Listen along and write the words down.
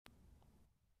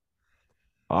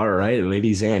All right,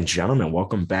 ladies and gentlemen,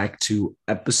 welcome back to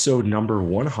episode number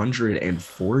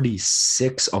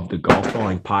 146 of the Golf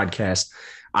Balling Podcast.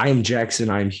 I am Jackson.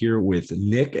 I'm here with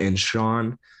Nick and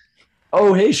Sean.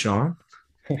 Oh, hey, Sean.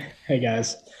 Hey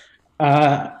guys,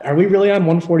 are we really on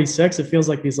 146? It feels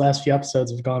like these last few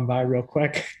episodes have gone by real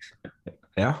quick.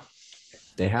 Yeah,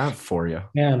 they have for you.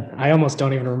 Man, I almost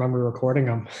don't even remember recording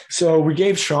them. So we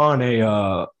gave Sean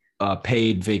a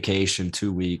paid vacation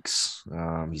 2 weeks.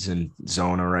 He's in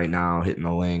Zona right now, hitting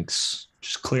the links,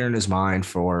 just clearing his mind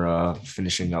for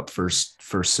finishing up first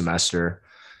semester.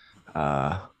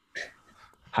 Uh,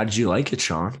 how did you like it,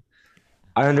 Sean?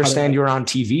 I understand you're on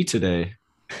TV today.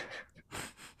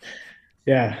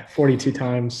 Yeah, 42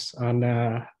 times on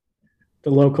the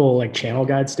local like channel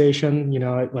guide station.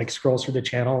 It like scrolls through the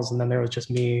channels, and then there was just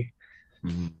me,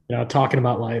 Mhm. talking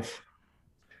about life.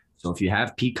 So if you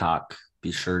have Peacock,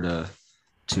 be sure to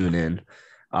tune in.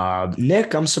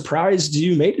 Nick, I'm surprised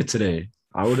you made it today.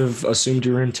 I would have assumed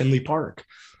you were in Tinley Park.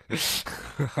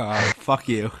 Fuck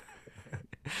you.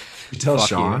 You tell Fuck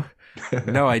Sean. you.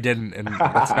 No, I didn't, and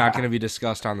it's not going to be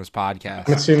discussed on this I'm podcast.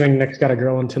 assuming Nick's got a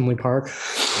girl in Tinley Park.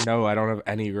 No, I don't have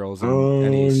any girls in Oh,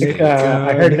 any Nick, state.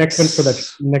 I heard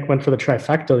Nick went for the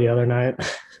trifecta the other night.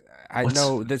 I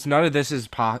know this. None of this is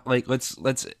like. Let's.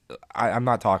 I'm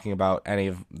not talking about any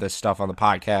of this stuff on the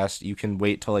podcast. You can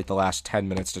wait till like the last 10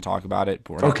 minutes to talk about it.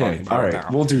 But we're not Okay, talking all about it right.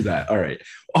 now. We'll do that. All right.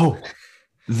 Oh,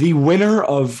 the winner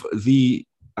of the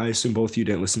I assume both of you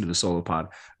didn't listen to the solo pod.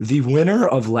 The winner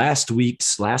of last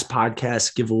week's last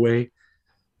podcast giveaway,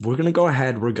 we're gonna go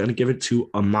ahead. We're gonna give it to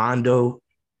Amando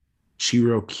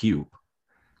Chiro Q.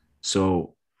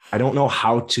 So I don't know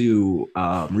how to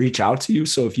reach out to you.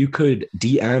 So if you could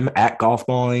DM at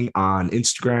golfballing on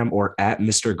Instagram or at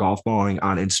Mr. Golfballing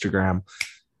on Instagram,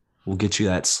 we'll get you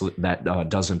that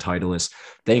dozen Titleist.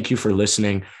 Thank you for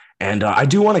listening. And I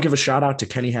do want to give a shout out to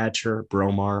Kenny Hatcher,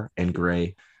 Bromar, and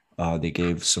Gray. They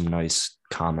gave some nice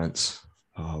comments.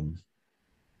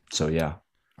 So yeah.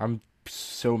 I'm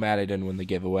so mad I didn't win the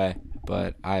giveaway,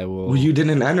 but I will. Well, you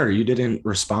didn't enter. You didn't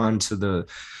respond to the.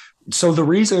 So the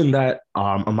reason that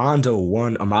Amado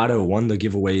won the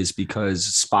giveaway is because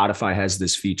Spotify has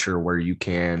this feature where you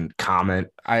can comment.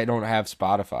 I don't have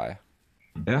Spotify.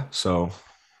 Yeah. So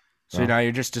Now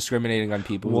you're just discriminating on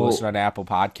people who Well, listen on Apple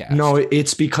Podcasts. no,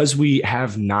 it's because we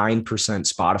have 9%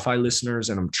 Spotify listeners,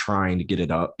 and I'm trying to get it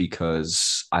up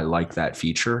because I like that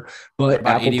feature. But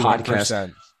about Apple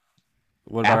 81%.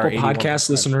 What about Apple our Podcast 81%?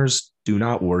 listeners, do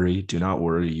not worry. Do not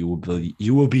worry. You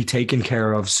will be taken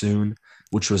care of soon,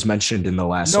 which was mentioned in the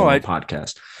last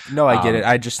podcast. No, I get it.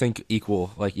 I just think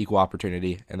equal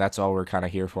opportunity, and that's all we're kind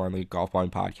of here for on the Golf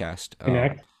Balling Podcast.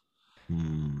 Nick,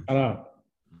 Hmm. I don't know.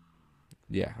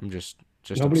 Yeah, I'm just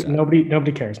Nobody, upset.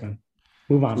 nobody cares, man.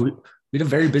 Move on. We had a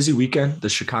very busy weekend. The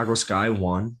Chicago Sky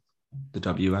won the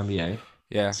WNBA.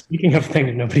 Yeah. Speaking of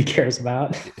things nobody cares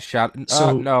about,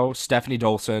 No, Stephanie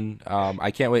Dolson. I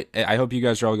can't wait. I hope you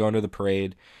guys are all going to the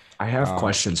parade. I have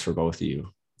questions for both of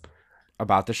you.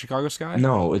 About the Chicago Sky?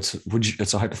 No, it's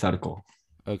a hypothetical.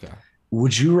 Okay.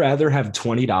 Would you rather have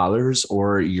 $20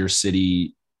 or your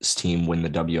city's team win the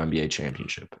WNBA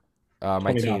championship?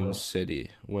 My $20. team City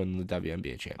win the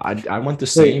WNBA championship. I want the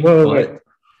same. wait.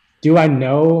 Do I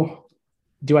know?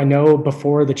 Do I know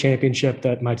before the championship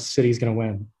that my city's going to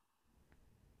win?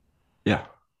 Yeah.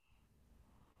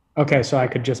 Okay, so I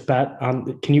could just bet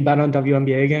on. Can you bet on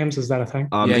WNBA games? Is that a thing?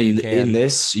 Yeah, you can. In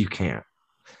this, you can't.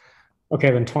 Okay,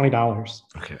 then $20.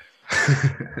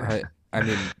 Okay. I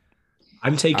mean,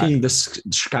 I'm taking this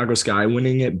Chicago Sky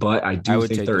winning it, but I do would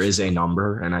think take there the is a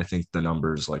number, and I think the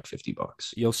number is like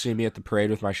 $50. you'll see me at the parade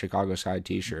with my Chicago Sky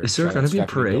T-shirt. Is there Shout out gonna be a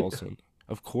Stephanie parade? Dolson.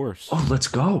 Of course. Oh, let's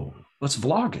go. Let's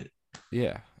vlog it.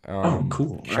 Yeah. Oh,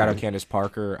 cool. Shout out Candace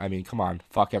Parker. I mean, come on.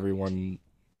 Fuck everyone.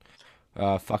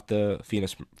 Fuck the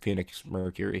Phoenix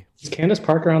Mercury. Is Candace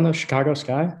Parker on the Chicago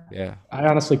Sky? Yeah. I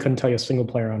honestly couldn't tell you a single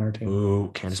player on our team. Oh,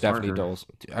 Candace Stephanie Parker.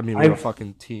 Dolson. I mean, we're a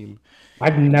fucking team.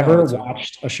 I've never it's a-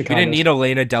 watched a We Chicago. didn't need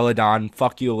Elena Deladon.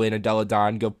 Fuck you, Elena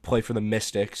Deladon. Go play for the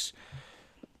Mystics.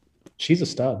 She's a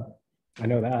stud. I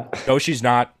know that. No, she's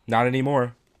not. Not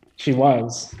anymore. She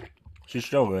was. She's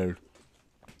still good.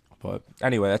 But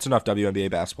anyway, that's enough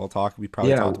WNBA basketball talk. We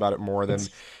probably talked about it more than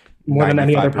More than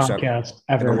any other 95% podcast in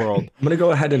the ever. world. I'm going to go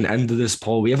ahead and end this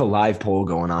poll. We have a live poll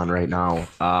going on right now.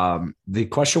 The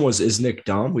question was, is Nick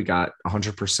dumb? We got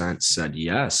 100% said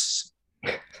yes.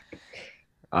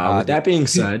 With that being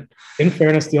said, In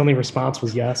fairness, the only response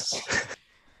was yes.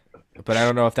 But I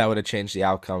don't know if that would have changed the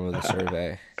outcome of the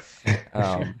survey.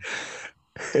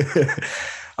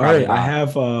 all right, I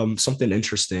not. have something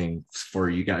interesting for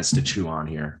you guys to chew on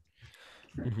here.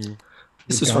 Mhm.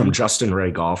 This He's is from gone. Justin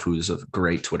Ray Golf, who's a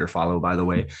great Twitter follow, by the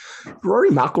way. Rory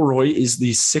McIlroy is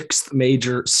the sixth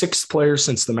player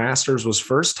since the Masters was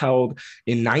first held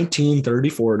in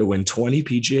 1934 to win 20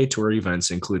 PGA Tour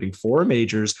events, including 4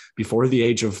 majors before the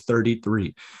age of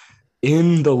 33.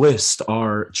 In the list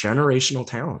are generational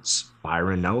talents: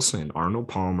 Byron Nelson, Arnold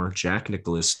Palmer, Jack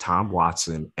Nicklaus, Tom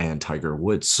Watson, and Tiger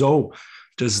Woods. So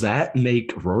does that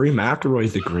make Rory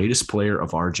McIlroy the greatest player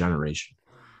of our generation?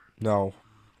 No.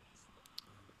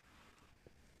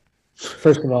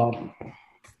 First of all,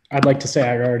 I'd like to say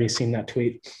I've already seen that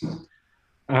tweet.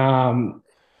 I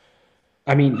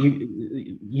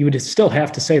mean, you would still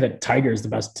have to say that Tiger is the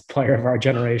best player of our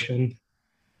generation.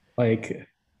 Like,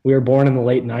 we were born in the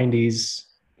late '90s.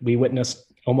 We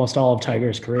witnessed almost all of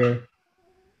Tiger's career.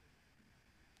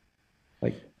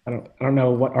 Like, I don't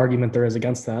know what argument there is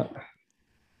against that.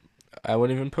 I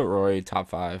wouldn't even put Rory top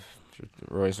 5.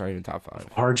 Rory's not even top 5.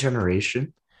 Our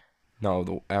generation?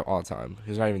 No, all time.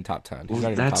 He's not even top 10. He's Well,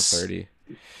 not even top 30.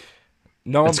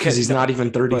 No, that's I'm because he's kidding. not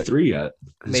even 33 yet.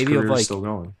 His maybe of career is like still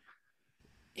going.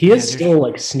 He Yeah, is there's- still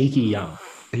like sneaky young.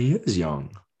 He is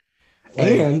young. Like-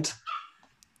 And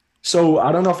so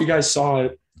I don't know if you guys saw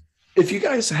it. If you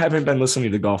guys haven't been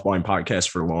listening to the Golf Blind podcast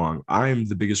for long, I'm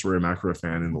the biggest Rory McIlroy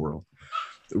fan in the world.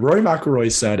 Rory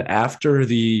McIlroy said after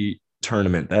the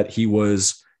tournament that he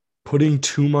was putting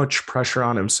too much pressure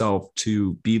on himself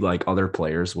to be like other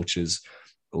players, which is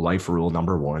life rule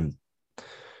number 1.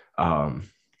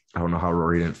 I don't know how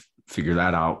Rory didn't figure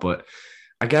that out, but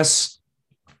I guess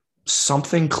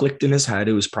something clicked in his head.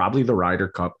 It was probably the Ryder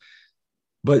Cup.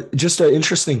 But just an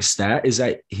interesting stat is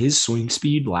that his swing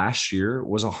speed last year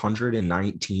was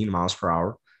 119 miles per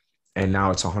hour, and now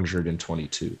it's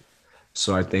 122.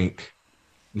 So I think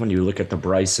when you look at the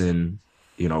Bryson,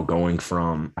 going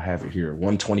from, I have it here,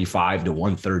 125 to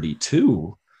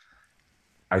 132,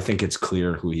 I think it's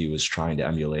clear who he was trying to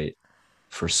emulate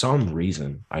for some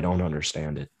reason. I don't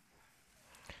understand it.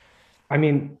 I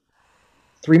mean,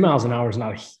 3 miles an hour is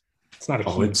not it's not a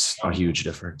huge. It's a huge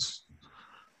difference.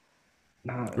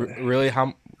 Really,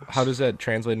 how does that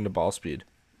translate into ball speed?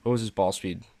 What was his ball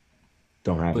speed?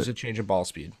 Don't have What was it. the change in ball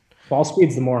speed? Ball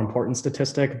speed's the more important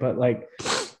statistic, but like,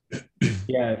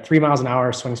 yeah, 3 miles an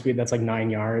hour swing speed, that's like 9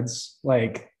 yards.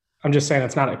 Like, I'm just saying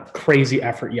it's not a crazy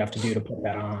effort you have to do to put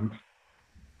that on.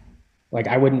 Like,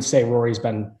 I wouldn't say Rory's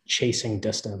been chasing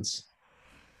distance.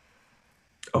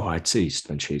 Oh, I'd say he's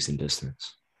been chasing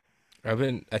distance. I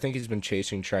think he's been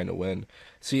chasing, trying to win.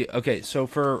 See, okay, so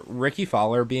for Ricky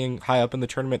Fowler being high up in the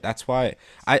tournament, that's why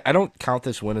I don't count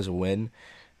this win as a win,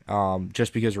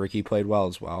 just because Ricky played well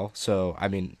as well. So, I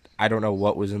mean, I don't know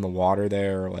what was in the water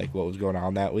there, or like what was going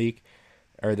on that week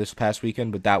or this past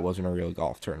weekend, but that wasn't a real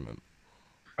golf tournament.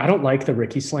 I don't like the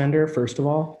Ricky slander, first of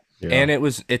all. Yeah. And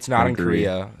it's not I in agree.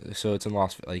 Korea, so it's in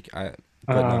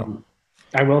no.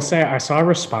 I will say I saw a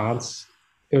response.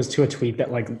 It was to a tweet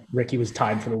that like Ricky was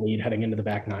tied for the lead heading into the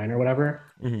back 9 or whatever.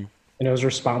 Mhm. And it was a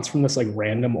response from this like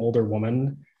random older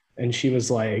woman. And she was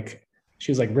like,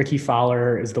 Ricky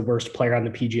Fowler is the worst player on the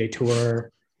PGA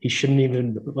Tour. He shouldn't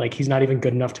even, like, he's not even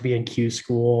good enough to be in Q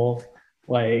school.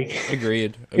 Like,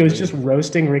 Agreed. it was just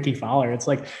roasting Ricky Fowler. It's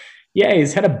like, yeah,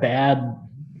 he's had a bad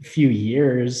few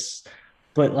years,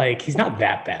 but like, he's not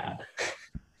that bad.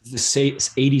 The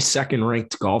 82nd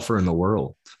ranked golfer in the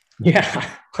world. Yeah.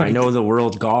 I know the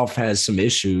world golf has some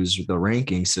issues. The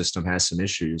ranking system has some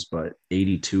issues, but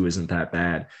 82 isn't that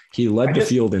bad. He led the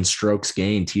field in strokes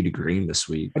gained tee to green this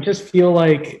week. I just feel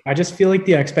like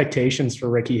the expectations for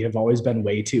Ricky have always been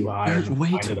way too high.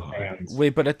 Way too high.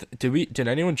 Wait, but did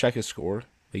anyone check his score?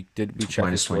 Like, did we check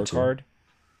his -22. scorecard?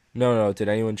 No. Did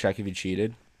anyone check if he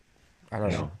cheated? I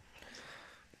don't know.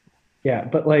 Yeah,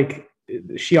 but like,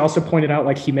 she also pointed out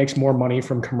like he makes more money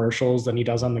from commercials than he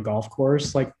does on the golf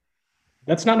course. Like,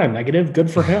 that's not a negative.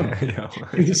 Good for him.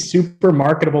 He's a super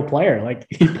marketable player. Like,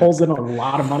 he pulls in a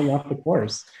lot of money off the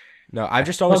course. No, I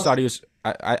just always thought he was.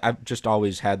 I've just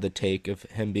always had the take of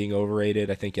him being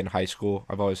overrated. I think in high school,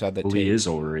 I've always had that take. He is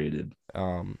overrated.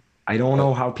 I don't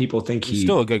know how people think he's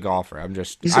still a good golfer.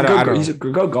 He's a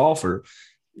good golfer.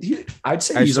 I'd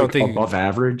say he's like above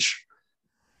average.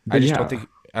 I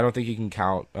don't think you can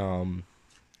count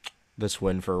this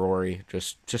win for Rory.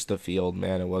 Just the field,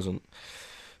 man. It wasn't.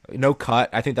 No cut.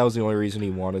 I think that was the only reason he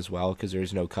won as well, because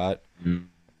there's no cut.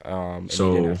 And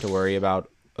so he didn't have to worry about.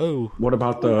 Oh, what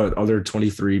about the other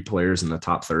 23 players in the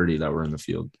top 30 that were in the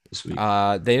field this week?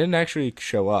 They didn't actually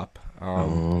show up.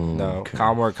 No, okay.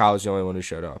 Kyle Morikawa was the only one who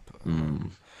showed up.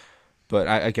 But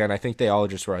I think they all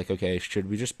just were like, okay, should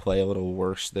we just play a little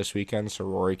worse this weekend so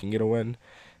Rory can get a win?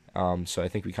 So I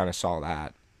think we kind of saw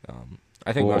that.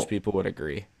 I think most people would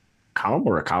agree. Kyle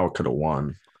Morikawa could have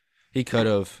won. He could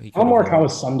have. He Colin could have.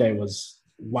 Morikawa's Sunday was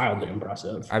wildly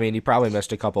impressive. I mean, he probably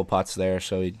missed a couple putts there,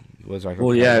 so he was like, Well,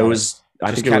 okay, yeah, it let was. I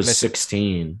just think it kept was missing.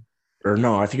 16, or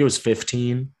no, I think it was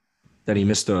 15 that he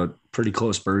missed a pretty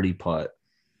close birdie putt.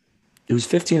 It was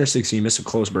 15 or 16. He missed a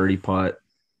close birdie putt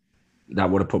that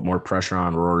would have put more pressure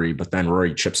on Rory, but then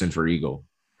Rory chips in for eagle.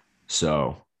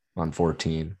 So on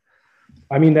 14.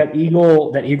 I mean, that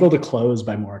eagle to close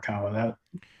by Morikawa.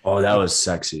 That was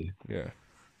sexy. Yeah.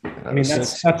 I mean,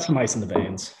 that's some ice in the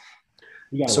veins.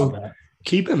 You gotta love that.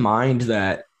 Keep in mind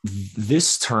that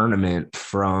this tournament,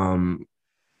 from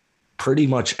pretty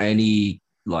much any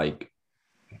like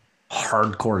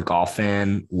hardcore golf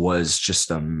fan, was just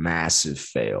a massive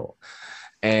fail.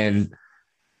 And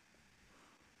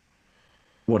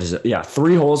what is it? Yeah,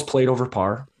 3 holes played over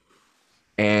par.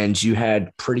 And you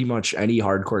had pretty much any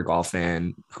hardcore golf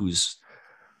fan who's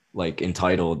like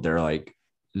entitled, they're like,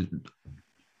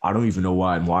 I don't even know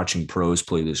why I'm watching pros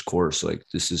play this course. Like,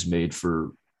 this is made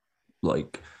for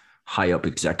like high up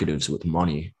executives with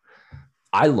money.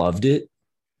 I loved it.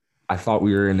 I thought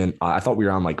we were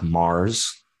on like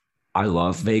Mars. I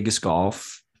love Vegas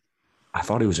golf. I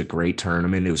thought it was a great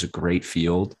tournament. It was a great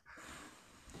field.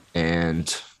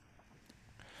 And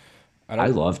I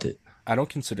loved it. I don't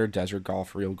consider desert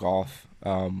golf real golf.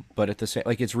 But at the same,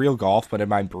 like, it's real golf, but in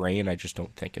my brain, I just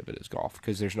don't think of it as golf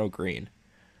because there's no green.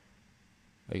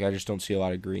 Like, I just don't see a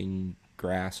lot of green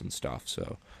grass and stuff.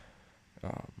 So,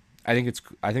 I think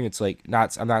it's like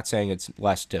not. I'm not saying it's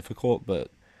less difficult,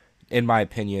 but in my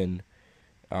opinion,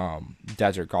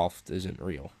 desert golf isn't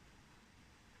real.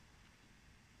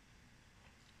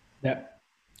 Yeah.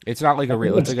 It's not like a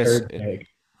real. It's like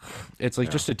it's like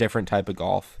Yeah. just a different type of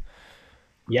golf.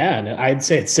 Yeah, and I'd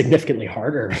say it's significantly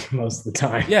harder most of the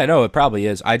time. Yeah, no, it probably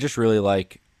is. I just really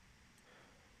like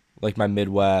my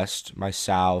Midwest, my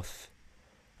South.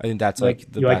 I think that's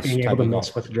like the you best like being type able to of miss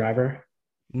golf. with the driver.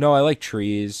 No, I like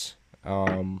trees.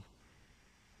 I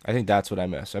think that's what I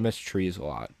miss. I miss trees a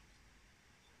lot.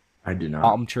 I do not.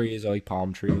 Palm trees. I like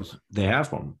palm trees. They have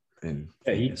them in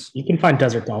Yeah, Vegas. you can find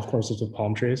desert golf courses with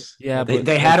palm trees. Yeah, They, but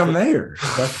they had them there.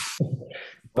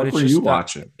 But What it's were just you not-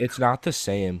 watching? It's not the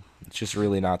same. It's just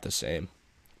really not the same,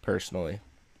 personally.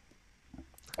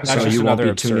 That's So just you won't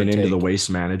another be tuning absurd into the take. waste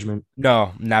management?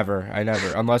 No, never. I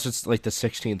never. Unless it's like the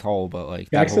 16th hole, but like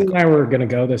that Jackson whole. and I were going to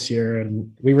go this year,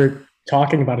 and we were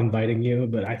talking about inviting you,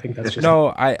 but I think that's just No,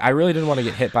 I really didn't want to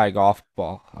get hit by a golf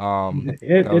ball. that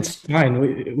it's was-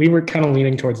 fine. We were kind of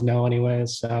leaning towards no,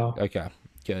 anyways. So Okay,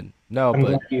 good. No, I'm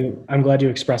but glad you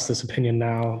expressed this opinion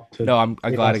now. no, I'm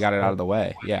save glad I us- got it out of the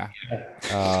way. Yeah.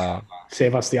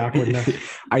 Save us the awkwardness.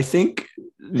 I think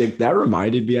Nick, that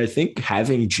reminded me. I think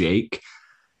having Jake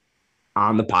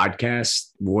on the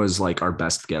podcast was like our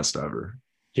best guest ever.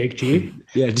 Jake G.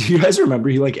 Yeah, do you guys remember?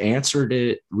 He like answered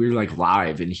it. We were like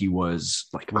live, and he was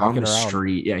like on Walking the around.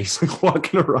 street. Yeah, he's like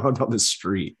walking around on the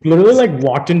street. Literally like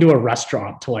walked into a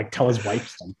restaurant to like tell his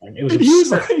wife something. It was And he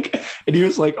was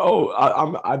absurd. like,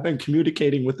 "Oh, I've been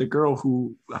communicating with the girl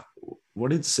who.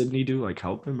 What did Sydney do? Like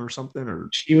help him or something? Or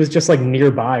She was just like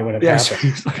nearby when it yeah, happened. she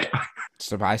was like,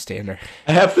 It's a bystander.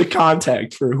 I have the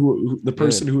contact for the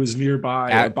person who was nearby,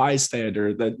 a At-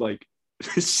 bystander that like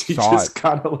she Saw just it.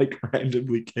 kind of like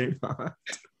randomly came on.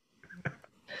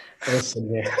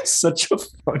 Listen, yeah. Such a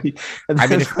funny. And I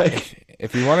mean, then,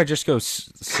 if you want to just go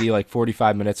see like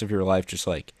 45 minutes of your life, just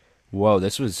like, whoa,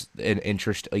 this was an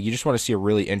interest. Like, you just want to see a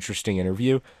really interesting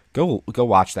interview. Go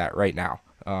watch that right now.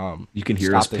 you can hear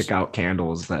stop us this. pick out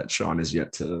candles that Sean is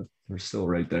yet to. We're still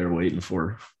right there waiting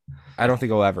for. I don't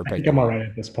think I'll ever I pick think them I'm all up. right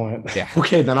at this point. Yeah.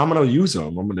 Okay, then I'm gonna use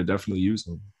them. I'm gonna definitely use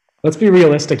them. Let's be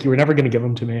realistic. You were never going to give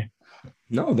them to me.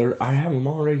 No, I have them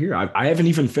all right here. I haven't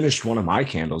even finished one of my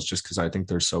candles just because I think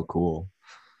they're so cool.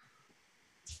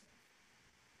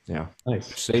 Yeah.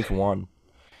 Nice. Save one.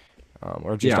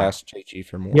 Or just Yeah. ask JG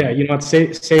for more. Yeah, you know what?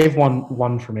 Save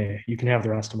one for me. You can have the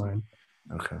rest of mine.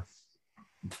 Okay.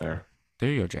 Fair. There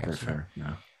you go, Very Jackson. fair.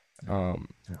 Yeah.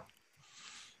 Yeah.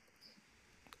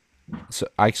 So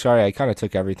I kind of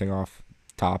took everything off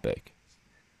topic.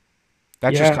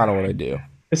 That's Yeah. just kind of what I do.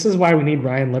 This is why we need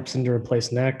Ryan Lipson to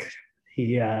replace Nick.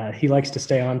 He likes to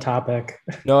stay on topic.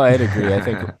 No, I'd agree.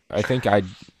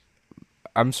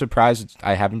 I'm surprised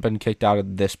I haven't been kicked out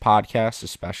of this podcast,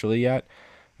 especially yet.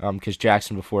 Because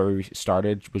Jackson, before we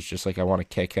started, was just like, I want to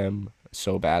kick him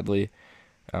so badly.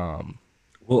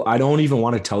 Well, I don't even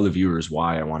want to tell the viewers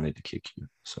why I wanted to kick you.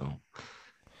 So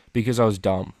Because I was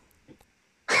dumb.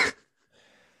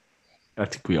 I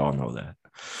think we all know that.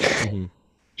 Mhm.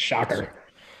 Shocker.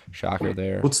 Shocker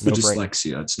there. What's the No brain-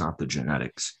 dyslexia? It's not the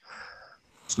genetics.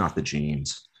 It's not the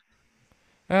genes.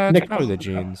 It's Nick- probably the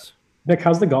genes. Nick,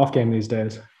 how's the golf game these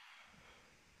days?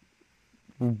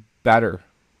 Better.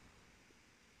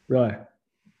 Really?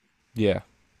 Yeah.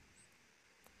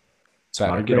 It's about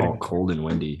to Better. get all cold and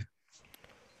windy.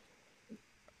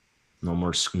 No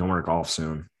more golf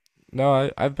soon.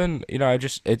 No, I've been,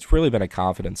 it's really been a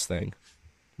confidence thing.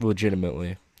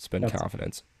 Legitimately, it's been That's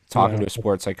confidence. Talking yeah. to a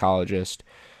sports psychologist,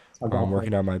 I'll go for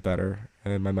working it. on my better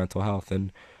and my mental health,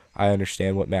 and I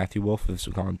understand what Matthew Wolf has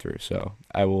gone through. So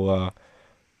I will.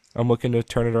 I'm looking to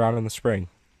turn it around in the spring.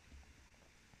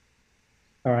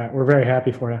 All right, we're very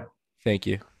happy for you. Thank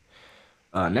you.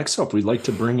 Next up, we'd like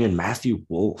to bring in Matthew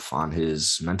Wolf on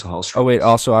his mental health Oh wait,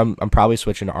 struggles. also I'm probably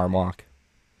switching to arm lock.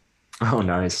 Oh,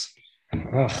 nice.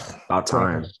 Ugh, About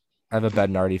time. I have a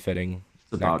Bednardi fitting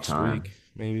It's about next time. week,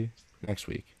 maybe next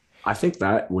week. I think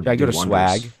that would Should I go do to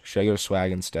wonders. Swag? Should I go to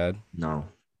Swag instead? No,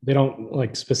 they don't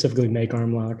like specifically make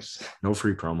arm locks. no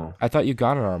free promo. I thought you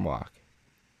got an arm lock.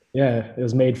 Yeah, it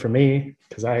was made for me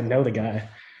because I know the guy.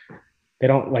 They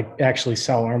don't like actually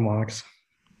sell arm locks.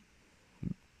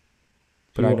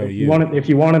 But I know If you. if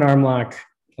you want an arm lock,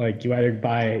 like you either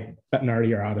buy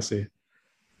Bettinardi or Odyssey.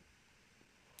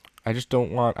 I just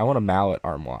don't want. I want a mallet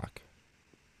arm lock.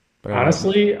 But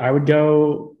Honestly, I would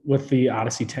go with the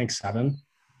Odyssey Tank 7.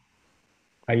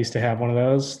 I used to have one of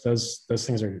those. Those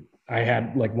things are. I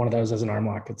had like one of those as an arm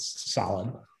lock. It's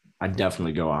solid. I'd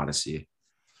definitely go Odyssey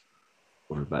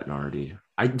over Bettinardi.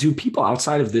 Do people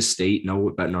outside of this state know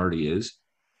what Bettinardi is?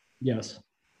 Yes,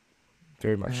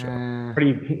 very much so.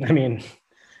 pretty. I mean,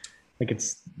 like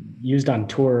it's used on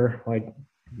tour. Like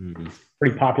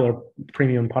pretty popular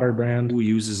premium putter brand. Who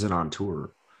uses it on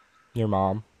tour? Your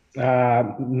mom.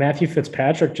 Matthew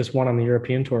Fitzpatrick just won on the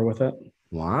European tour with it.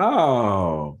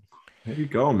 Wow. There you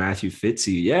go, Matthew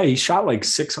Fitzy. Yeah, he shot like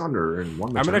 600 and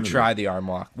won the I'm gonna tournament. try the arm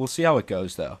lock. We'll see how it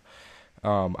goes though.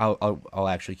 I'll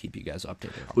actually keep you guys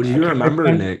updated. Well, do you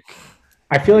remember Nick?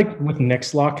 I feel like with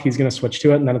Nick's lock, he's gonna switch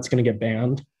to it, and then it's gonna get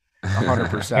banned.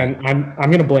 100%. And I'm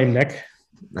gonna blame Nick.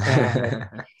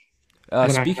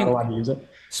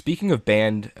 Speaking of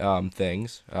banned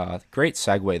things, great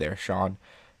segue there, Sean.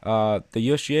 The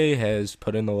USGA has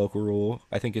put in the local rule.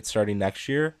 I think it's starting next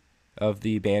year of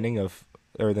the banning of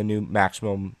or the new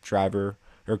maximum driver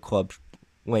or club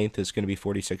length is going to be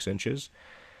 46 inches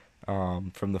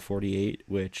from the 48,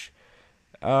 which,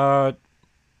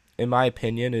 in my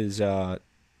opinion, is I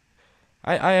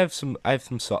have some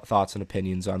thoughts and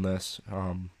opinions on this.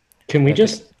 Can we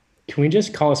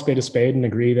just call a spade and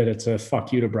agree that it's a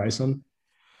fuck you to Bryson?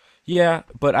 Yeah,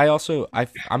 but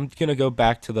I'm gonna go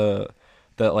back to the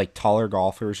like taller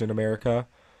golfers in America.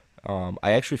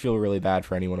 I actually feel really bad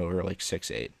for anyone over like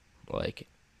 6'8", like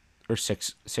or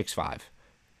 6'5".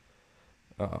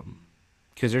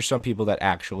 Because there's some people that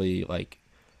actually like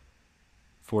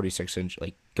 46 inch,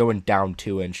 like going down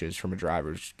 2 inches from a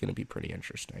driver is gonna be pretty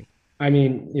interesting. I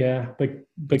mean, yeah, but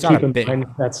It's keep not a in big- mind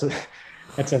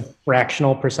that's a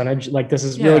fractional percentage. Like this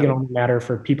is Yeah. really going to matter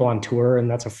for people on tour, and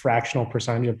that's a fractional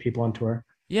percentage of people on tour.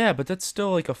 Yeah, but that's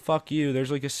still like a fuck you.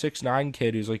 There's like a 6'9"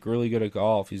 kid who's like really good at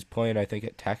golf. He's playing, I think,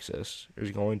 at Texas. Or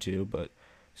he's going to, but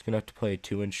he's gonna have to play a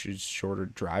 2 inches shorter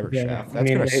driver Yeah, shaft. I That's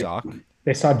mean, gonna suck.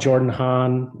 They saw Jordan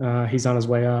Hahn. He's on his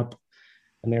way up,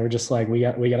 and they were just like, we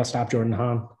got to stop Jordan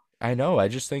Hahn. I know. I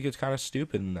just think it's kind of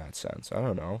stupid in that sense. I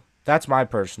don't know. That's my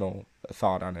personal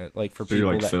thought on it. Like for So you're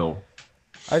people like that Phil.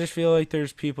 I just feel like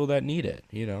there's people that need it,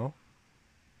 you know?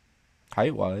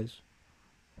 Height wise.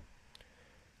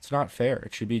 It's not fair.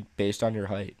 It should be based on your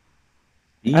height.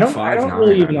 I don't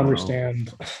really even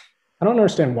understand. I don't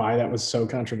understand why that was so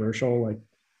controversial. Like,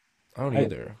 I don't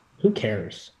either. Who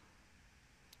cares?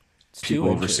 It's People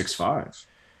 2 over inches. 6'5".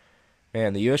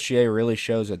 Man, the USGA really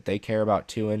shows that they care about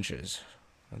 2 inches.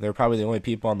 They're probably the only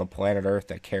people on the planet Earth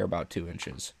that care about 2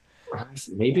 inches.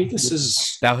 Maybe this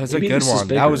is That was a good one.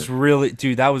 That was really,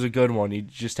 dude. That was a good one. You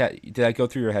just had. Did that go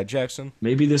through your head, Jackson?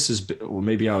 Maybe this is. Well,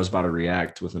 maybe I was about to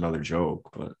react with another joke,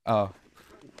 but Oh,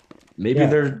 maybe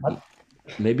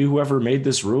maybe whoever made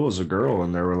this rule is a girl,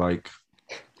 and they were like,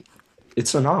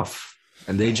 "It's enough,"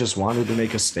 and they just wanted to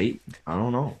make a statement. I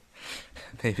don't know.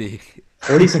 maybe.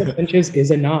 46 inches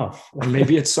is enough. Or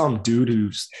maybe it's some dude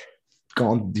who's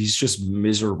gone. He's just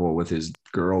miserable with his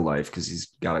girl life because he's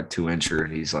got a 2-incher,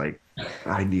 and he's like,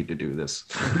 "I need to do this."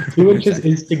 2 inches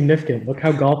is significant. Look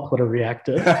how golf Twitter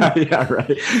reacted. Yeah, right.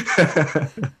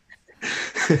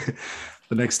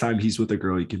 The next time he's with a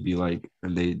girl, he could be like,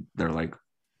 and they're like,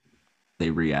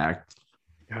 they react.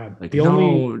 God, Like, the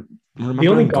only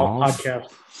golf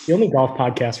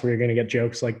podcast where you're going to get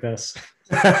jokes like this.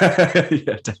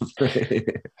 Yeah, definitely.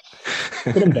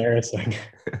 It's embarrassing.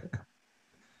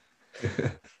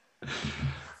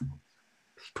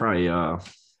 Probably, yeah,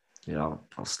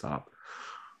 I'll stop.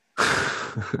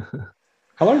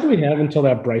 How long do we have until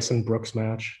that Bryson Brooks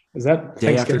match? Is that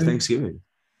Day after Thanksgiving?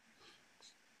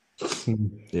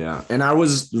 Thanksgiving. Yeah, and I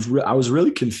was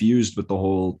really confused with the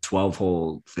whole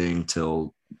 12-hole thing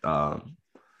till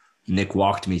Nick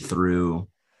walked me through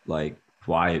like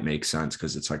why it makes sense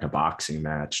because it's like a boxing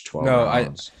match, 12 No,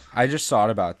 rounds. I just thought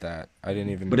about that. I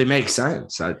didn't even. But it makes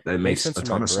sense. That makes sense a in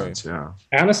ton my of brain. sense. Yeah.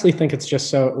 I honestly think it's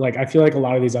just so like I feel like a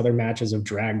lot of these other matches have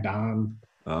dragged on.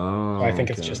 Oh, So I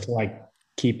think it's okay. just to like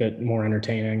keep it more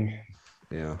entertaining.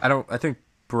 Yeah. I think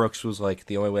Brooks was like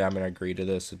the only way I'm gonna agree to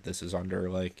this if this is under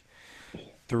like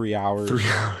 3 hours. 3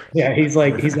 hours. Yeah, he's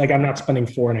like I'm not spending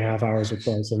 4.5 hours with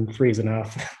Bryson. 3 is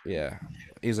enough. Yeah.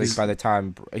 He's like, by the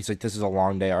time he's like, this is a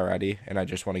long day already, and I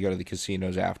just want to go to the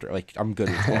casinos after. Like, I'm good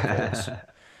with 12 holes.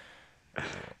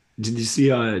 Did you see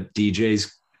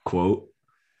DJ's quote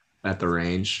at the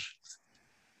range?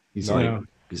 He's No.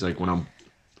 like when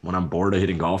I'm bored of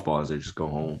hitting golf balls, I just go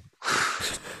home.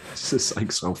 It's just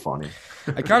like so funny.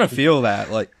 I kind of feel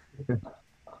that, like,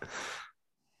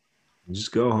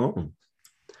 Just go home.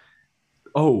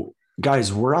 Oh,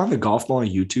 guys, we're on the Golf Ball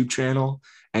YouTube channel,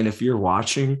 and if you're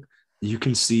watching, you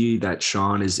can see that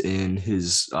Sean is in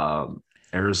his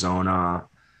Arizona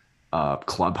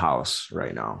clubhouse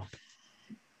right now.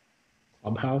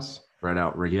 Clubhouse? Right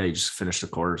out. Yeah, you just finished the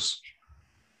course.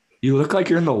 You look like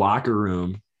you're in the locker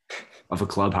room of a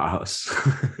clubhouse.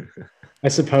 I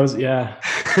suppose, yeah.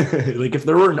 Like if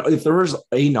there was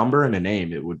a number and a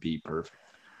name, it would be perfect.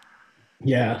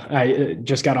 Yeah, I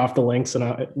just got off the links and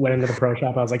I went into the pro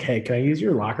shop. I was like, "Hey, can I use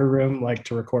your locker room like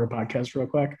to record a podcast real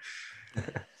quick?"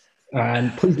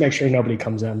 And please make sure nobody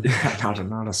comes in.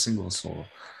 Not a single soul.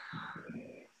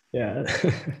 Yeah,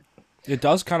 it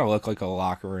does kind of look like a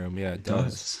locker room. Yeah, it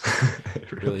does.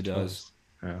 It really does.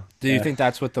 Yeah. Do you think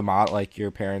that's what like your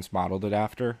parents modeled it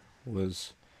after?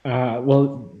 Was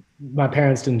well, my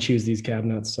parents didn't choose these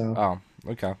cabinets, so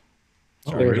okay.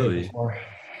 Oh, they were here really? before.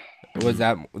 Was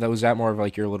that more of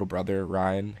like your little brother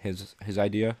Ryan? His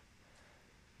idea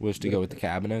was to go with the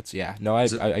cabinets. Yeah, no, I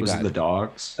Was got it the it.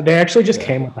 dogs? They actually just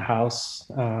came with the house.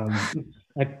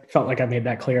 I felt like I made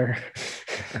that clear.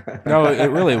 No, it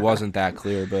really wasn't that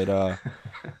clear, but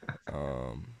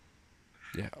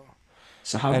yeah.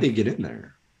 So how did they get in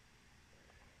there?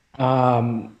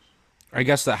 I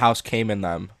guess the house came in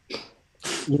them.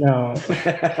 You know,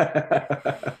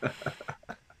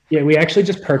 yeah, we actually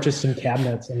just purchased some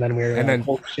cabinets, and then we were like,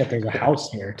 "Holy shit, there's a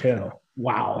house here too!"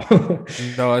 Wow.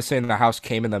 No, I was saying the house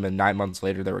came in them, and 9 months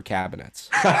later there were cabinets.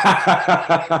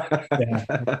 Yeah.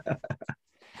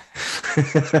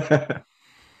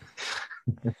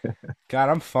 God,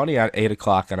 I'm funny at 8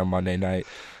 o'clock on a Monday night.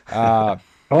 I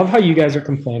love how you guys are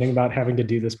complaining about having to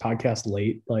do this podcast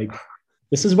late. Like,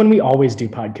 this is when we always do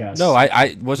podcasts. No,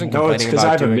 I wasn't No, it's complaining because I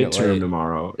about have a doing it midterm late.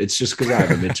 tomorrow. It's just because I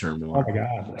have a midterm Oh tomorrow. my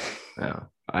god. Yeah,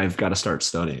 I've got to start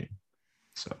studying.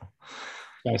 So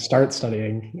I start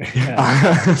studying.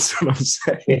 that's what I'm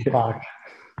saying. 8 o'clock.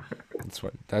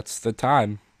 That's the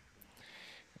time.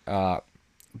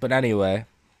 But anyway,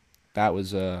 that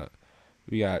was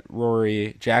we got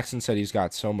Rory. Jackson said he's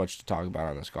got so much to talk about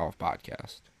on this golf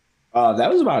podcast.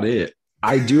 That was about it.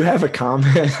 I do have a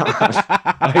comment.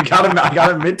 I got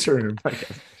a midterm.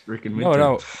 Freaking midterm.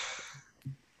 No.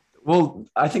 Well,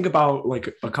 I think about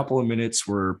like a couple of minutes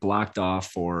were blocked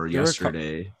off for There were a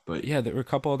yesterday, but Yeah, there were a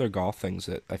couple other golf things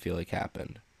that I feel like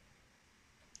happened.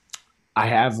 I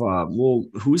have well,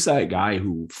 who's that guy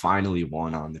who finally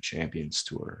won on the Champions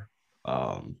Tour?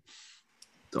 Oh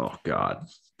God,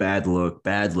 bad look.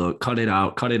 Cut it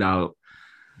out.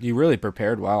 You really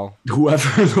prepared well.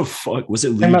 Whoever the fuck was it,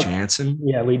 Lee Jansen?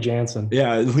 Yeah, Lee Jansen.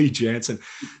 Yeah, Lee Jansen.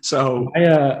 So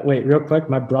wait, real quick.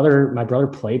 My brother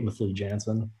played with Lee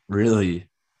Jansen. really,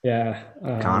 Yeah.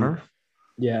 Connor?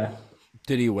 Yeah.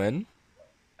 Did he win?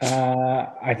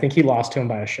 I think he lost to him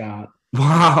by a shot.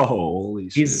 Wow, holy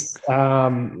shit.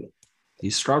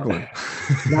 He's Struggling.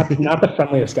 not the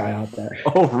friendliest guy out there.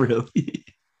 Oh, really?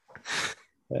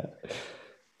 Yeah.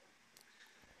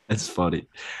 That's funny.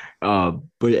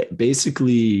 But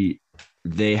basically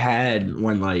they had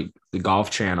when like the Golf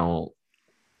Channel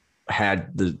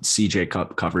had the CJ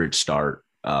Cup coverage start,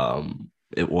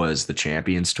 it was the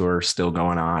Champions Tour still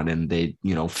going on, and they,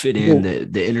 fit in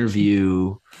the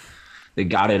interview. They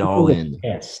got it all in.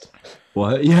 Pissed.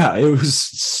 What? Yeah, it was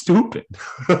stupid.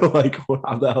 Like,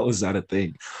 how the hell is that a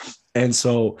thing? And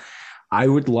so I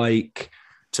would like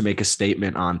to make a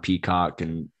statement on Peacock,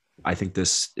 and I think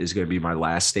this is going to be my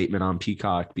last statement on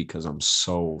Peacock because I'm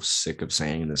so sick of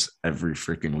saying this every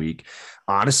freaking week.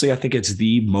 Honestly, I think it's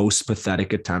the most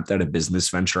pathetic attempt at a business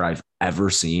venture I've ever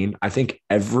seen. I think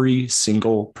every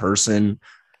single person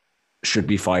should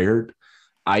be fired.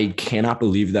 I cannot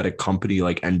believe that a company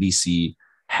like NBC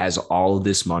has all of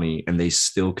this money and they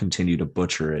still continue to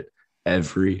butcher it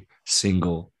every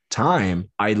single time.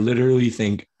 I literally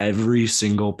think every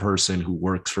single person who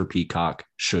works for Peacock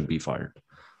should be fired.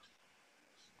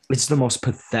 It's the most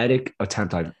pathetic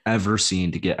attempt I've ever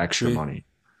seen to get extra money.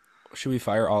 Should we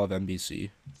fire all of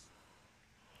NBC?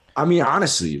 I mean,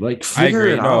 honestly, like, I figure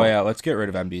agree. it No, out. yeah, let's get rid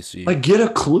of NBC. Like, get a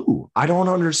clue. I don't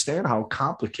understand how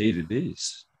complicated it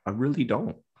is. I really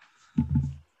don't. And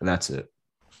that's it.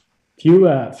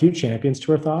 Few Champions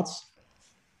Tour thoughts.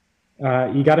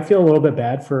 You got to feel a little bit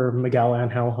bad for Miguel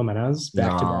Angel Jimenez.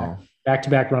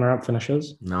 Back-to-back runner-up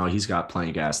finishes. No, he's got plenty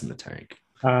of gas in the tank.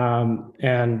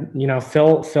 And you know,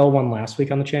 Phil won last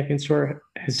week on the Champions Tour.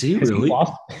 Has he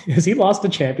lost the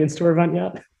Champions Tour event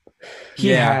yet? He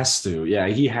has to. Yeah,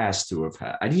 he has to have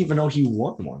had. I didn't even know he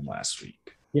won one last week.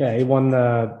 Yeah, he won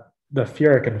the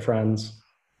Furyk and Friends.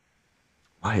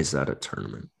 Why is that a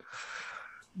tournament?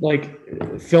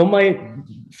 Like Phil might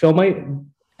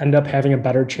end up having a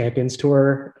better Champions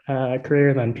Tour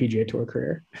career than PGA Tour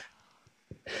career.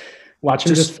 Watch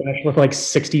him just finish with like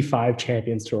 65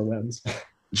 Champions Tour wins.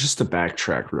 Just to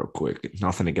backtrack real quick,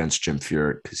 nothing against Jim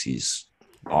Furyk because he's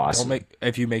awesome.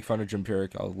 If you make fun of Jim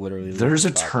Furyk, I'll literally. There's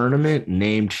a tournament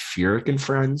named Furyk and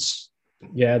Friends.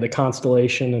 Yeah, the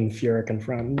Constellation and Furyk and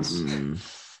Friends.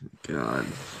 God.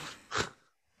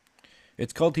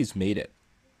 It's called He's Made It.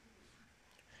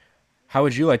 How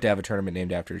would you like to have a tournament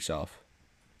named after yourself?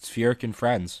 It's Furyk and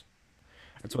Friends.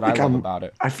 That's what I love about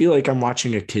it. I feel like I'm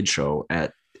watching a kid show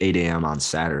at 8 a.m. on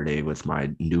Saturday with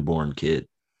my newborn kid.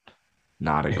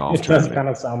 Not a golf tournament. It does kind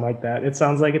of sound like that. It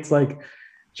sounds like it's like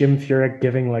Jim Furyk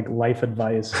giving like life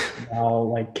advice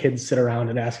while like kids sit around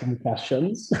and ask him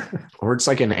questions. Or it's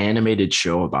like an animated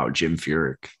show about Jim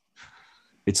Furyk.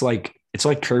 It's like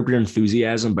Curb Your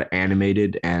Enthusiasm, but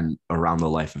animated and around the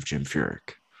life of Jim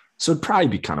Furyk. So it'd probably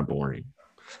be kind of boring.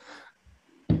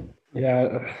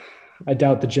 Yeah, I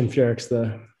doubt that Jim Furyk's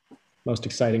the most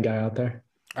exciting guy out there.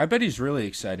 I bet he's really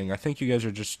exciting. I think you guys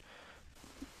are just.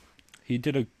 He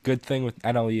did a good thing with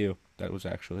NLU. That was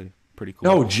actually pretty cool.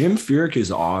 No, Jim Furyk is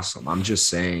awesome. I'm just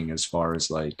saying, as far as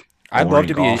like, I'd love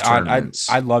to be.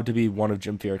 I'd love to be one of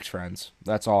Jim Furyk's friends.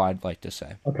 That's all I'd like to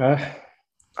say. Okay,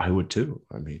 I would too.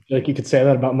 I mean, like you could say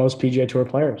that about most PGA Tour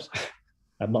players.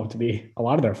 I'd love to be a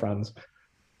lot of their friends.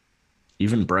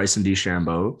 Even Bryson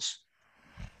DeChambeau's.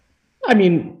 I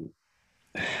mean,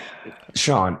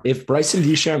 Sean, if Bryson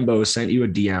DeChambeau sent you a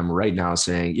DM right now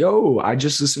saying, "Yo, I've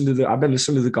been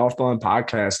listening to the Golf Ballin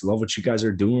podcast. Love what you guys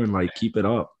are doing. Like, keep it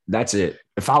up." That's it.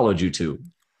 I followed you too.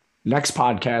 Next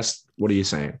podcast, what are you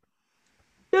saying?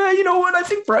 Yeah, you know what? I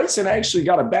think Bryson actually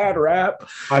got a bad rap.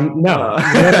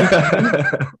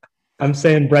 I'm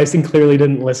saying Bryson clearly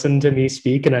didn't listen to me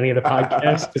speak in any of the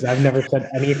podcasts because I've never said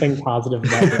anything positive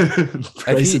about him.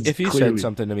 If he said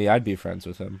something to me, I'd be friends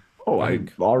with him. Oh, I'm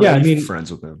already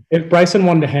friends with him. If Bryson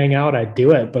wanted to hang out, I'd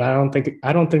do it, but I don't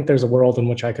think there's a world in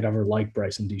which I could ever like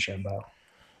Bryson DeChambeau.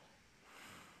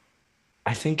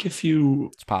 I think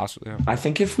it's possible. Yeah. I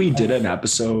think if we did an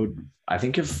episode,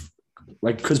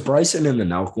 because Bryson in the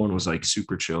Nelk one was like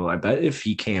super chill. I bet if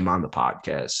he came on the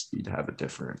podcast, you'd have a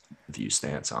different view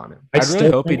stance on him. I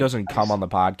really hope he doesn't come on the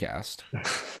podcast.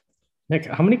 Nick,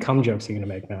 how many cum jokes are you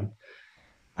gonna make, man?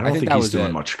 I don't think he's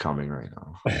doing much coming right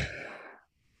now.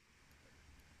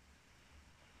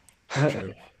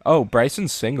 Oh,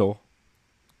 Bryson's single.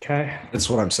 Okay. That's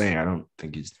what I'm saying. I don't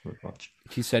think he's doing much.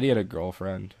 He said he had a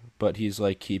girlfriend, but he's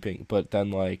like but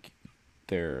then like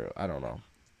I don't know.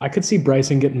 I could see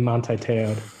Bryson getting Monte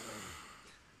Teo'd.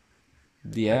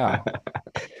 Yeah.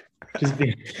 just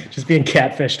being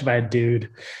catfished by a dude.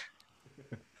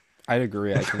 I'd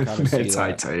agree. I can kind of see that.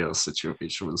 Monte Teo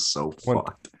situation was so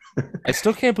fucked. I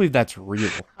still can't believe that's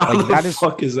real. How the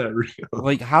fuck is that real?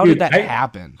 Like, how did that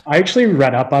happen? I actually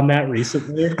read up on that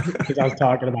recently because I was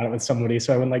talking about it with somebody.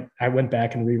 So I went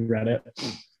back and reread it.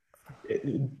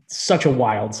 Such a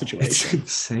wild situation. It's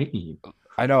insane.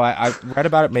 I know. I read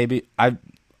about it.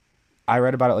 I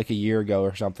read about it like a year ago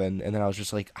or something, and then I was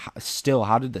just like, still,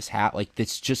 how did this happen? Like,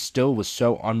 this just still was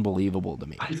so unbelievable to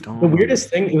me. The weirdest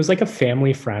thing, it was like a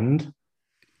family friend,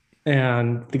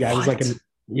 and the guy was like,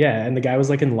 and the guy was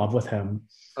like in love with him.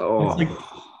 Oh, like,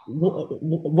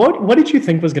 what did you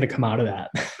think was going to come out of that?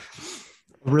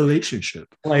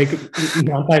 Relationship. Like,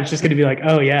 Monte's just going to be like,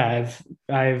 oh yeah,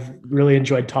 I've really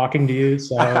enjoyed talking to you,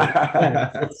 so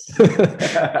yeah,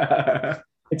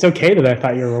 it's okay that I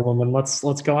thought you were a woman. Let's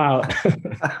go out.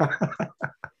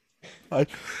 I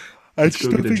just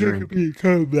don't think I could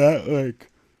become that. Like,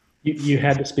 you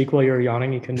had to speak while you were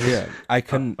yawning. You couldn't. Yeah, I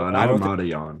couldn't. I'm out of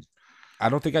yawn. I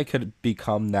don't think I could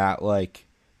become that like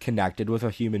connected with a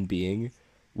human being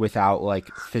without like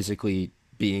physically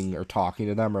being or talking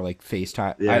to them or like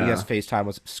FaceTime. I Yeah. guess FaceTime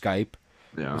was Skype.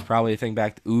 Yeah. Was probably a thing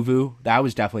back. Uvu, that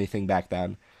was definitely a thing back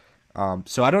then.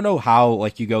 So I don't know how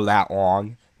like you go that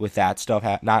long with that stuff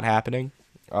not happening.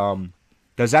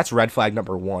 Because that's red flag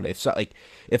number one. If so, like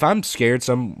if I'm scared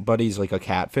somebody's like a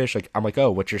catfish, like I'm like, oh,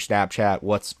 what's your Snapchat?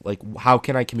 What's like, how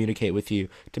can I communicate with you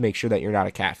to make sure that you're not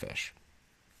a catfish?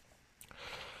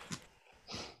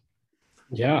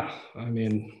 Yeah, I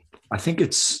mean, I think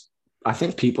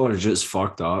people are just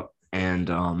fucked up. And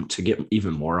to get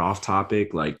even more off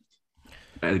topic, like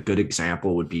a good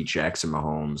example would be Jackson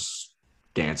Mahomes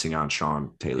dancing on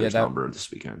Sean Taylor's number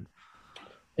this weekend.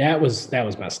 that was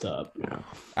messed up. Yeah.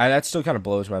 That still kind of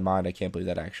blows my mind. I can't believe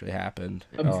that actually happened.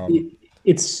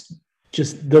 It's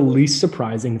just the least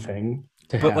surprising thing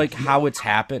to happen. But like how it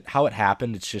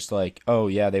happened, it's just like, oh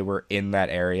yeah, they were in that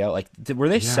area. Like, were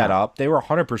they set up? They were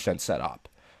 100% set up.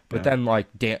 But then like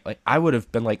I would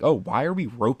have been like, oh, why are we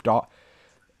roped off?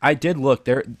 I did look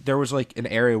there was like an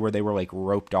area where they were like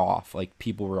roped off, like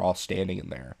people were all standing in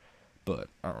there. But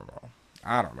I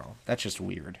don't know. That's just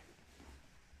weird.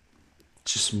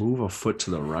 Just move a foot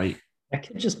to the right. That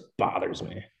kid just bothers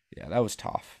me. Yeah, that was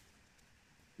tough.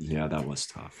 Yeah, that was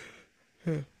tough.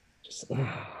 Just,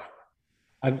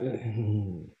 I've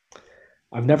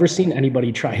never seen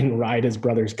anybody try and ride his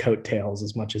brother's coattails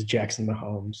as much as Jackson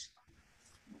Mahomes.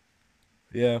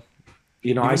 Yeah.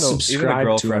 You know, Even I the subscribe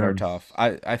girlfriend to are him. tough.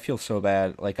 I feel so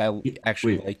bad. Like I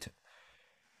actually Wait. liked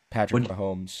Patrick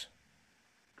Mahomes.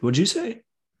 What'd you say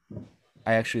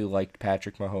I actually liked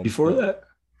Patrick Mahomes. before but that?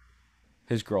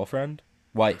 his girlfriend,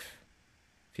 wife,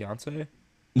 fiance,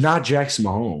 Not Jackson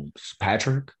Mahomes.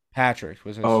 Patrick? Patrick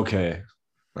was his. Oh, okay.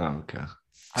 Oh, okay.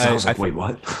 I was like, wait,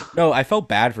 what? No, I felt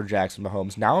bad for Jackson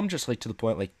Mahomes. Now I'm just like to the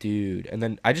point, like, dude, and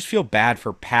then I just feel bad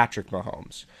for Patrick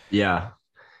Mahomes. Yeah.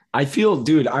 I feel,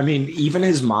 dude, I mean, even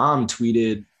his mom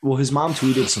tweeted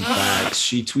some facts.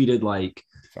 She tweeted like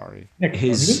Sorry. Nick,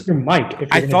 mute your mic.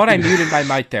 I thought I muted my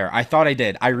mic there. I thought I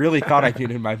did. I really thought I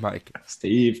muted my mic.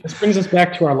 Steve. This brings us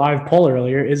back to our live poll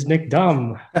earlier. Is Nick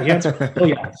dumb? The answer is still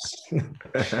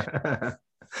yes.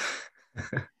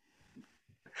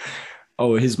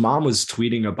 Oh, his mom was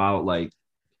tweeting about like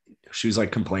she was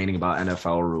like complaining about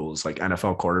NFL rules, like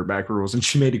NFL quarterback rules, and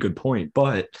she made a good point.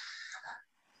 But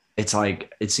it's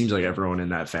like it seems like everyone in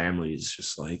that family is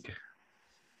just like.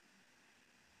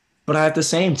 But at the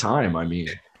same time, I mean,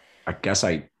 I guess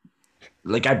I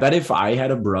bet if I had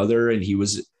a brother and he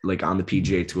was like on the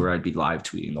PGA Tour, I'd be live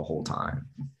tweeting the whole time.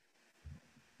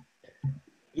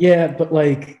 Yeah, but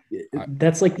like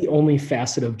that's like the only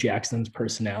facet of Jackson's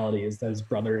personality is that his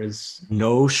brother is.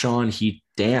 No, Sean, he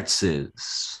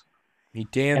dances. He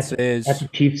dances. At the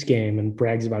Chiefs game and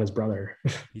brags about his brother.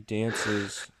 He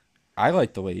dances. I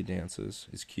like the way he dances.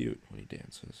 He's cute when he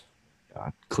dances.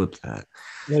 God, clip that.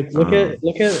 Like look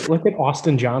at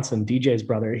Austin Johnson, DJ's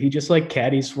brother. He just like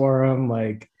caddies for him,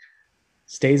 like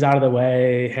stays out of the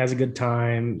way, has a good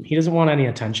time. He doesn't want any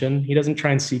attention. He doesn't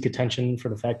try and seek attention for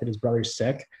the fact that his brother's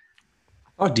sick.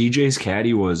 Oh, DJ's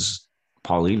caddy was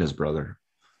Paulina's brother.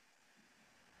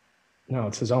 No,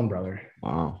 it's his own brother.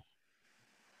 Wow.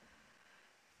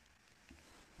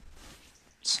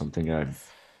 Something I've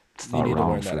thought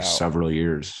around for several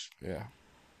years. Yeah.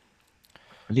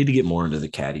 I need to get more into the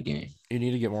caddy game. You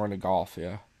need to get more into golf,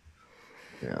 yeah.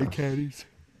 Yeah. The caddies.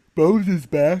 Bones is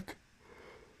back.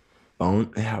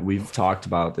 Yeah, we've talked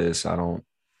about this. I'm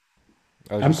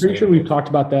pretty sure we've talked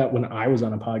about that when I was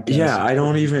on a podcast. Yeah, I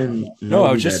don't even know. No,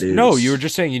 I was just you were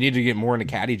just saying you need to get more into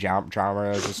caddy genre.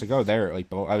 I was just like, oh, there. Like,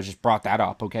 I was just brought that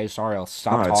up. Okay, sorry, I'll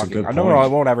stop talking. No, I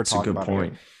won't ever talk about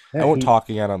it. I won't talk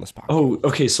again on this podcast. Oh,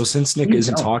 okay. So since Nick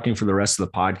isn't talking for the rest of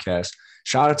the podcast,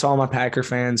 shout out to all my Packer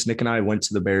fans. Nick and I went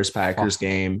to the Bears-Packers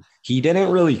game. He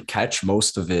didn't really catch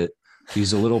most of it.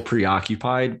 He's a little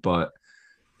preoccupied, but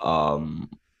go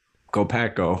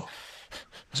Pack, go.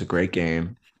 It's a great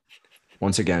game.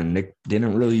 Once again, Nick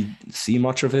didn't really see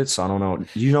much of it, so I don't know.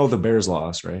 You know the Bears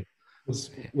lost, right?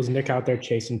 Was Nick out there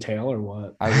chasing tail or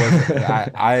what? I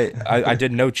wasn't. I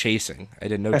did no chasing. I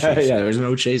did no chasing. Yeah, there's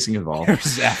no chasing involved.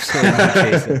 There's absolutely no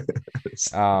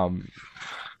chasing.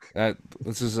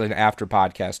 This is an after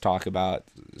podcast talk about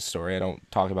story. I don't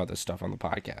talk about this stuff on the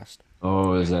podcast.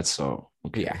 Oh, is that so?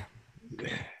 Okay. Yeah.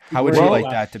 How would you like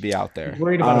that to be out there?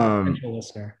 Worried about a potential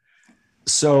listener.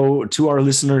 So to our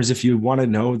listeners, if you want to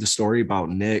know the story about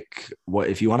Nick,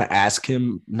 if you want to ask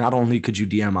him, not only could you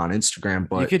DM on Instagram,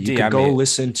 but you could go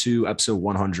listen to episode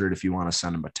 100 if you want to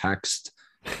send him a text.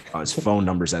 His phone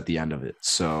number's at the end of it.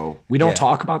 So we don't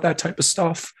talk about that type of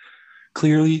stuff,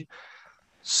 clearly.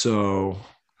 So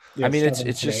Yeah, I mean, it's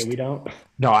 7 today, just we don't.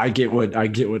 No, I get what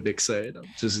Nick's saying. I'm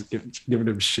just giving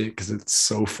him shit because it's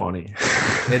so funny.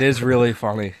 it is really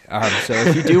funny. So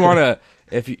if you do want to,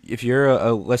 if you're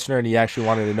a listener and you actually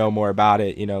wanted to know more about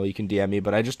it, you can DM me.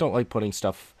 But I just don't like putting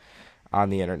stuff on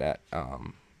the internet.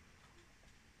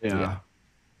 Yeah.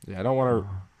 Yeah, I don't want to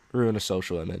ruin a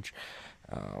social image.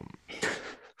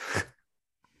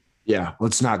 Yeah,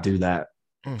 let's not do that.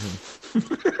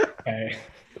 Okay.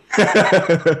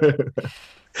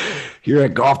 Here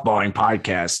at Golf Balling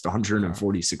Podcast,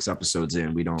 146 episodes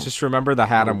in, we don't. Just remember the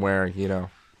hat I'm wearing.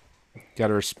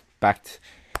 Gotta respect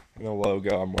the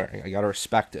logo I'm wearing. I gotta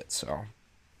respect it. So,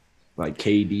 Like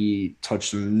KD,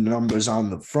 touch the numbers on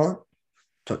the front,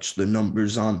 touch the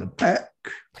numbers on the back,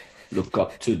 look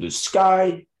up to the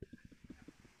sky.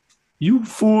 You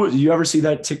fools, you ever see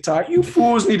that TikTok? You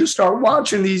fools need to start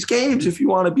watching these games if you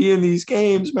want to be in these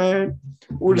games, man.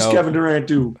 What does Kevin Durant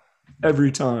do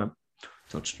every time?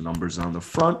 Touch the numbers on the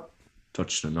front,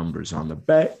 touch the numbers on the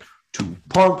back, 2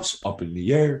 pumps up in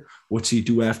the air. What's he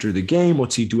do after the game?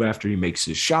 What's he do after he makes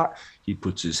his shot? He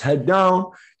puts his head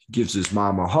down, he gives his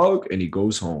mom a hug, and he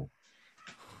goes home.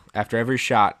 After every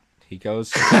shot, he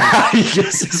goes. He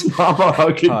gives his mom a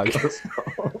hug and goes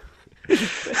home.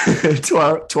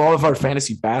 to all of our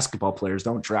fantasy basketball players,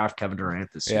 don't draft Kevin Durant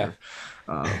this year.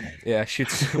 Yeah,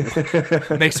 shoots,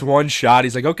 makes 1 shot.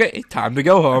 He's like, okay, time to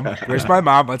go home. Where's my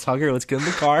mom? Let's hug her. Let's get in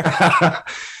the car.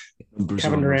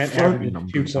 Kevin Durant averages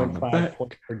 2.5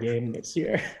 points per game this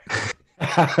year.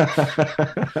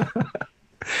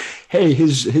 Hey,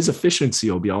 his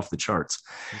efficiency will be off the charts.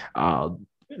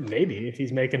 Maybe if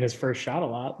he's making his first shot a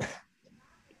lot.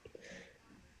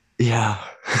 Yeah.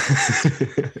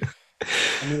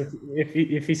 I mean,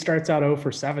 if he starts out 0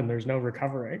 for 7, there's no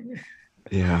recovering.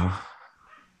 Yeah.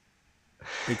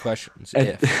 Big questions.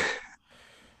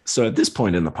 So at this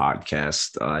point in the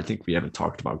podcast, I think we haven't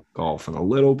talked about golf in a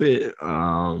little bit.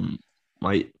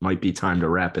 Might be time to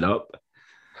wrap it up.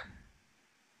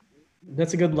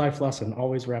 That's a good life lesson.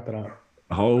 Always wrap it up.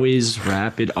 Always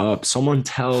wrap it up. Someone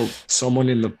tell someone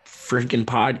in the freaking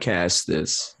podcast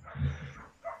this.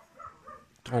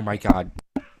 Oh my God.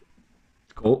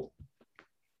 Cool.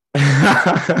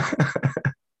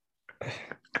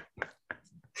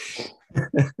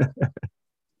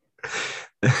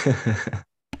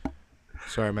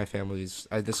 Sorry, my family's.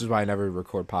 This is why I never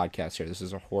record podcasts here. This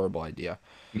is a horrible idea.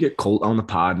 You get Colt on the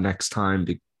pod next time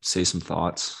to say some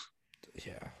thoughts.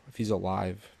 Yeah, if he's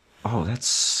alive. Oh, that's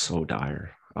so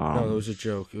dire. No, it was a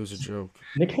joke. It was a joke.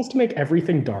 Nick has to make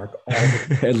everything dark.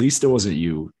 At least it wasn't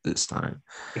you this time.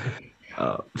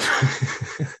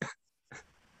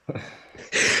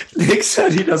 Nick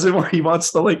said he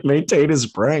wants to like maintain his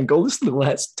brand. Go listen to the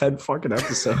last 10 fucking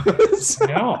episodes.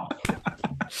 No.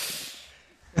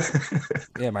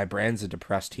 Yeah, my brand's a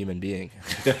depressed human being.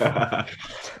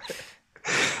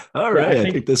 All right, I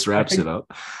think this wraps it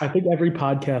up. I think every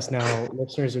podcast now,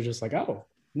 listeners are just like, oh,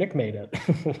 Nick made it.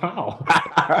 Wow.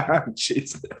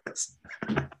 Jesus.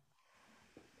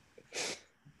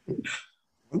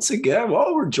 Once again,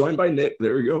 well, we're joined by Nick.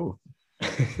 There we go.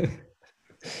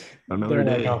 Another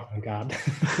day. Like, oh my God.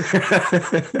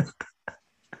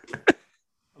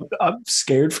 I'm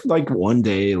scared for like one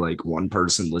day, like one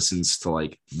person listens to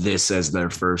like this as their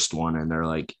first one, and they're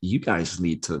like, "You guys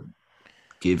need to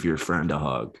give your friend a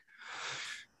hug."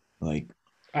 Like,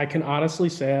 I can honestly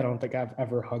say I don't think I've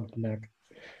ever hugged Nick.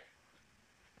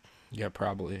 Yeah,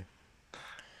 probably.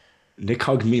 Nick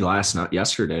hugged me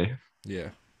yesterday. Yeah.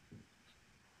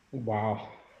 Wow.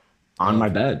 On my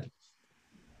bed.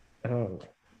 Oh.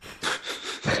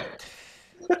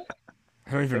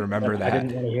 I don't even remember that. I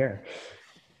didn't want to hear.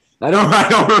 I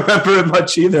don't remember it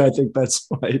much either. I think that's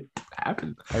why it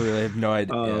happened. I really have no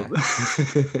idea.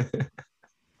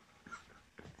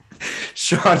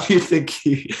 Sean, you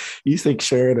think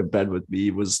sharing a bed with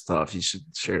me was tough? You should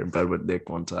share a bed with Nick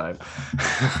one time.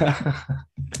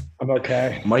 I'm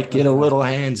okay. Might get a little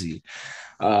handsy.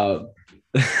 I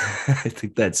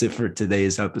think that's it for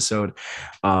today's episode.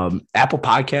 Apple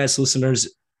Podcast listeners,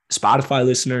 Spotify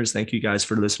listeners, thank you guys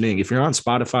for listening. If you're on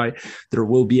Spotify, there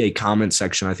will be a comment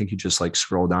section. I think you just like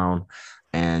scroll down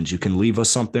and you can leave us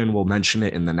something. We'll mention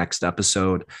it in the next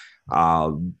episode.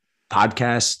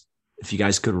 Podcast, if you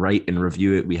guys could write and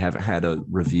review it. We haven't had a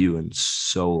review in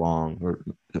so long.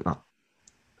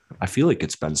 I feel like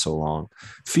it's been so long.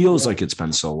 Feels like it's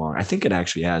been so long. I think it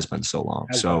actually has been so long.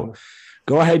 So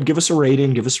go ahead, give us a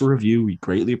rating, give us a review. We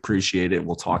greatly appreciate it.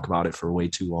 We'll talk about it for way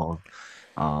too long.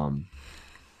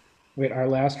 Wait, our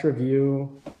last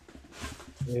review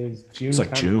is June. It's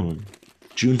like 10th.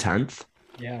 June 10th.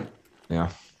 Yeah. Yeah.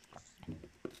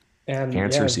 And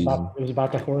Cancer yeah, season. it was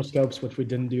about the horoscopes, which we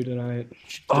didn't do tonight.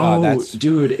 Oh, That's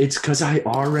dude, it's because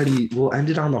we'll end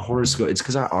it on the horoscope. It's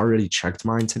because I already checked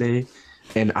mine today,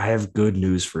 and I have good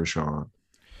news for Sean.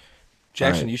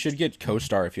 Jackson. Right. You should get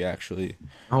CoStar if you actually.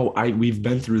 Oh, we've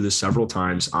been through this several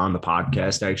times on the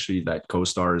podcast, actually, that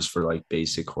CoStar is for like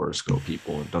basic horoscope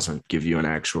people. It doesn't give you an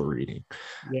actual reading.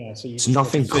 Yeah, so you It's just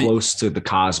nothing So you- close to the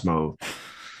Cosmo.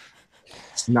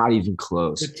 It's not even the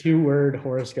close. 2-word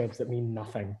horoscopes that mean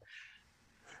nothing.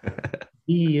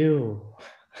 Be you.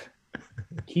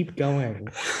 Keep going.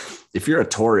 If you're a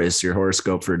Taurus, your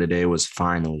horoscope for today was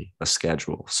finally a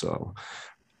schedule. So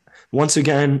once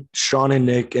again, Sean and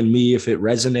Nick and me, if it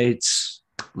resonates,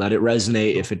 let it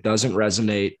resonate. If it doesn't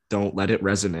resonate, don't let it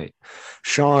resonate.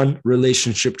 Sean,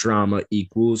 relationship drama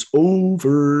equals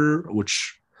over,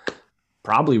 which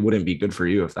probably wouldn't be good for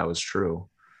you if that was true.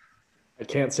 I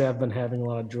can't say I've been having a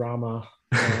lot of drama,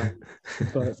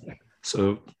 but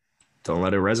So don't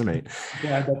let it resonate.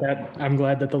 I'm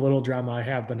glad that the little drama I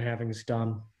have been having is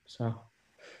done. So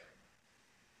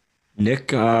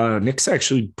Nick's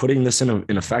actually putting this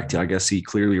in effect. I guess he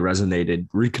clearly resonated.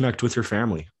 Reconnect with your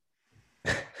family.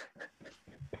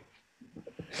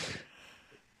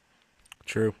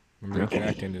 True. I'm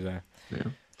reconnecting today. Yeah.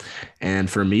 And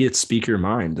for me, it's speak your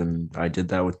mind. And I did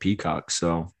that with Peacock.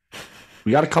 So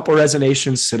we got a couple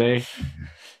resonations today.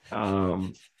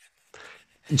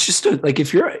 Just like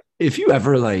if you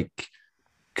ever like,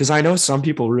 because I know some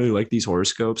people really like these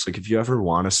horoscopes. Like if you ever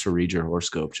want us to read your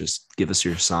horoscope, just give us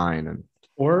your sign. And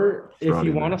or if Throw it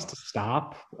you in want there. us to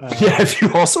stop, yeah, if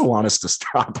you also want us to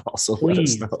stop, also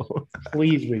Please. let us know.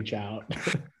 please reach out.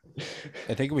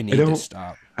 I think we need to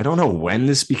stop. I don't know when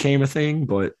this became a thing,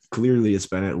 but clearly it's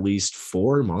been at least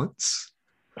 4 months.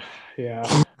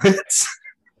 Yeah.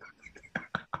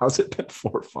 How's it been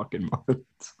 4 fucking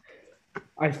months?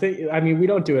 I mean, we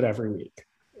don't do it every week.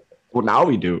 Well, now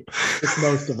we do. It's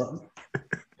most of them.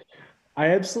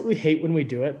 I absolutely hate when we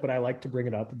do it, but I like to bring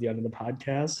it up at the end of the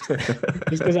podcast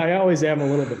just because I always am a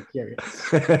little bit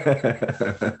curious.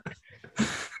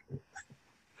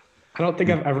 I don't think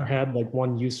I've ever had like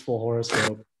one useful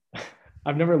horoscope.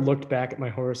 I've never looked back at my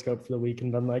horoscope for the week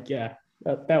and been like, yeah,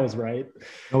 that was right.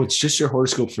 No, it's just your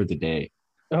horoscope for the day.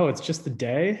 Oh, it's just the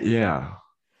day? Yeah.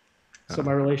 So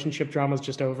my relationship drama is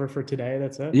just over for today.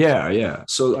 That's it? Yeah.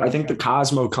 So I think Okay. the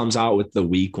Cosmo comes out with the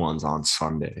week ones on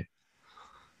Sunday.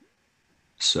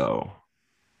 So,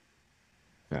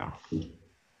 yeah.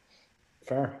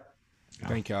 Fair.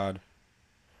 Thank God.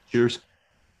 Cheers.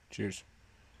 Cheers.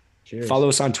 Cheers. Follow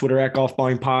us on Twitter at Golf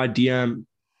Balling Pod. DM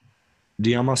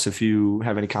us if you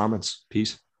have any comments.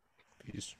 Peace. Peace.